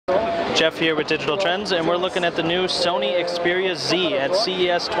Jeff here with Digital Trends, and we're looking at the new Sony Xperia Z at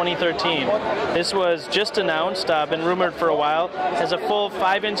CES 2013. This was just announced, been rumored for a while. Has a full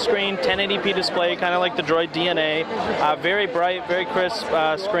 5-inch screen, 1080p display, kind of like the Droid DNA. Very bright, very crisp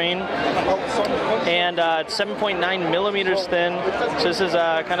screen, and it's 7.9 millimeters thin. So this is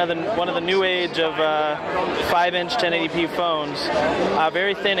kind of one of the new age of 5-inch 1080p phones.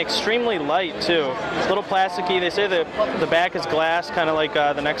 Very thin, extremely light too. A little plasticky. They say that the back is glass, kind of like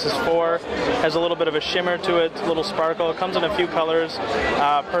the Nexus 4. Has a little bit of a shimmer to it, a little sparkle. It comes in a few colors,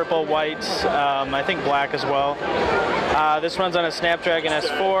 purple, white, I think black as well. This runs on a Snapdragon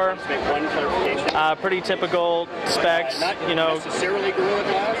S4. Pretty typical specs, you know,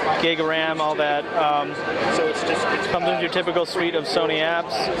 gig of RAM, all that. Comes with your typical suite of Sony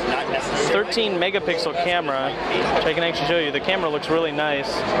apps. 13 megapixel camera, which I can actually show you. The camera looks really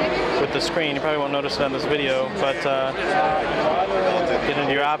nice with the screen. You probably won't notice it on this video, but get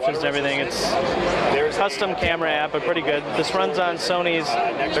into your options and everything. It's a custom camera app, but pretty good. This runs on Sony's,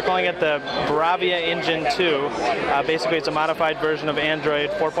 they're calling it the Bravia Engine 2. Basically, it's a modified version of Android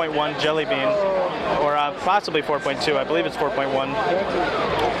 4.1 Jelly Bean, or possibly 4.2. I believe it's 4.1.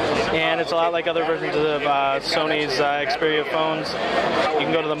 And it's a lot like other versions of Sony's Xperia phones. You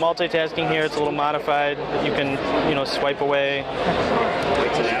can go to the multitasking here. It's a little modified. You can, you know, swipe away.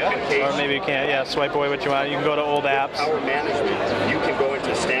 Or maybe you can't. Yeah, swipe away what you want. You can go to old apps.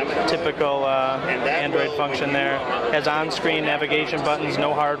 Typical Android function there. Has on-screen navigation buttons,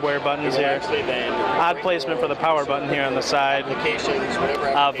 no hardware buttons here. Odd placement for the power button here on the side.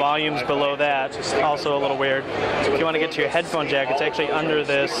 Volumes below that, also a little weird. If you want to get to your headphone jack, it's actually under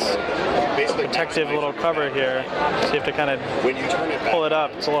this protective little cover here. So you have to kind of pull it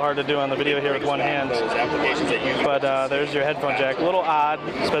up. It's a little hard to do on the video here with one hand. But there's your headphone jack. A little odd,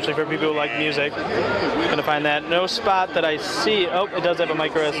 especially for people who like music. You're going to find that. No spot that I see. Oh, it does have a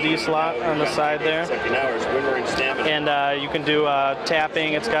micro SD slot on the side there. And you can do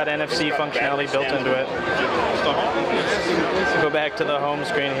tapping. It's got NFC functionality built into it. Go back to the home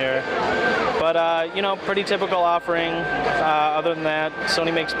screen here. But, you know, pretty typical offering. Other than that,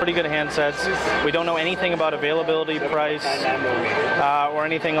 Sony makes pretty good handsets. We don't know anything about availability, price, or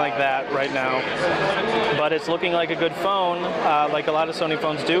anything like that right now. But it's looking like a good phone, like a lot of Sony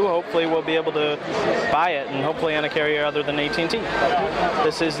phones do. Hopefully we'll be able to buy it, and hopefully on a carrier other than AT&T.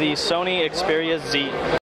 This is the Sony Xperia Z.